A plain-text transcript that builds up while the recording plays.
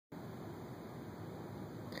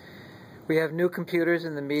We have new computers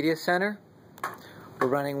in the media center. We're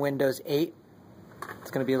running Windows 8. It's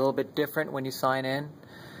going to be a little bit different when you sign in.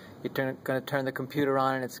 You're going to turn the computer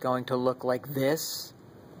on and it's going to look like this.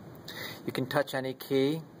 You can touch any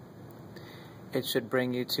key. It should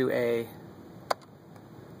bring you to a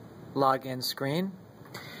login screen.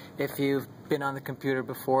 If you've been on the computer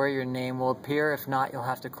before, your name will appear. If not, you'll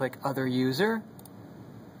have to click Other User.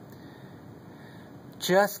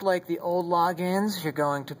 Just like the old logins, you're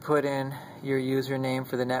going to put in your username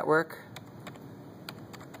for the network.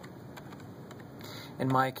 In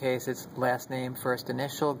my case, it's last name, first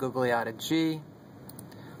initial, Googleyada G.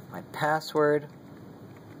 My password.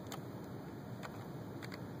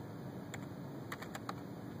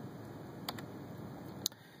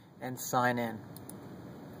 And sign in.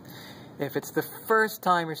 If it's the first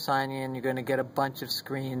time you're signing in, you're going to get a bunch of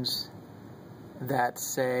screens that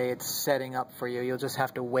say it's setting up for you. You'll just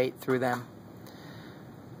have to wait through them.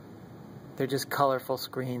 They're just colorful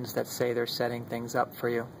screens that say they're setting things up for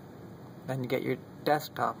you. Then you get your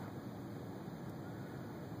desktop.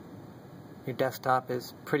 Your desktop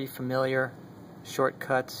is pretty familiar.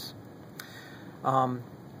 Shortcuts.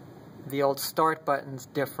 The old start button's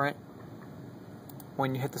different.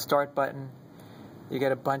 When you hit the start button, you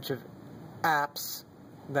get a bunch of apps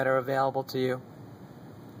that are available to you.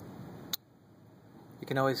 You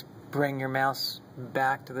can always bring your mouse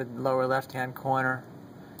back to the lower left-hand corner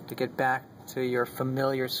to get back to your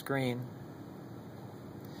familiar screen.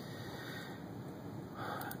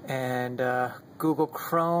 And Google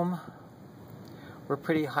Chrome, we're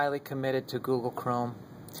pretty highly committed to Google Chrome.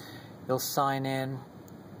 You'll sign in.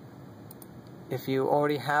 If you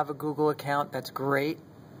already have a Google account, that's great.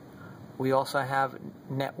 We also have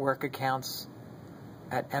network accounts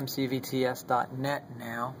at mcvts.net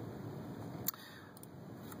now.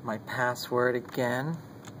 My password again.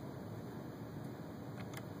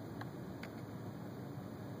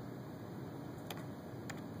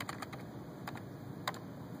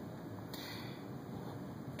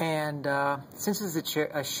 And since it's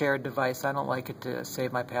a shared device, I don't like it to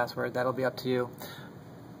save my password. That'll be up to you.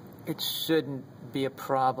 It shouldn't be a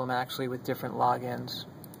problem actually with different logins.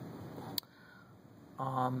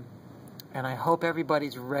 And I hope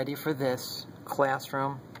everybody's ready for this.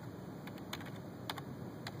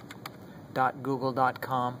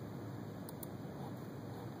 Classroom.google.com.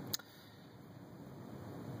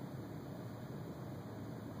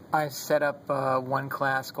 I set up one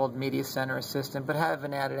class called Media Center Assistant, but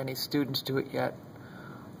haven't added any students to it yet.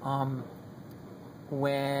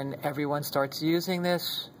 When everyone starts using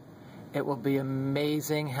this, it will be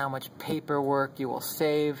amazing how much paperwork you will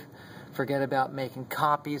save. Forget about making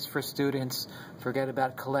copies for students. Forget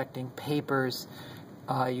about collecting papers.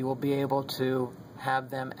 You will be able to have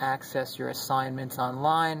them access your assignments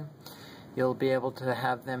online. You'll be able to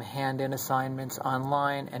have them hand in assignments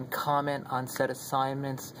online and comment on said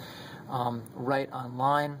assignments right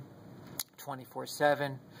online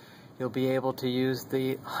 24/7. You'll be able to use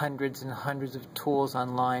the hundreds and hundreds of tools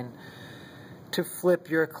online to flip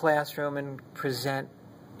your classroom and present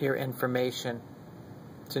your information.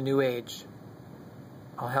 It's a new age.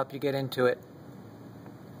 I'll help you get into it.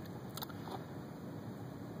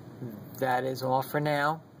 That is all for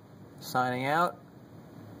now. Signing out.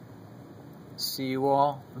 See you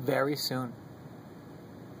all very soon.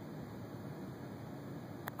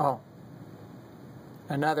 Oh,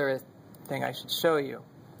 another thing I should show you.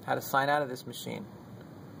 How to sign out of this machine.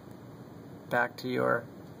 Back to your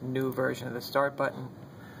new version of the start button.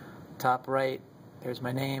 Top right, there's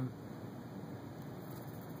my name.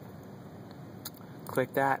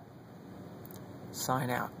 Click that. Sign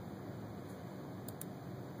out.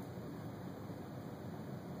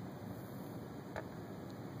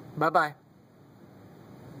 Bye-bye.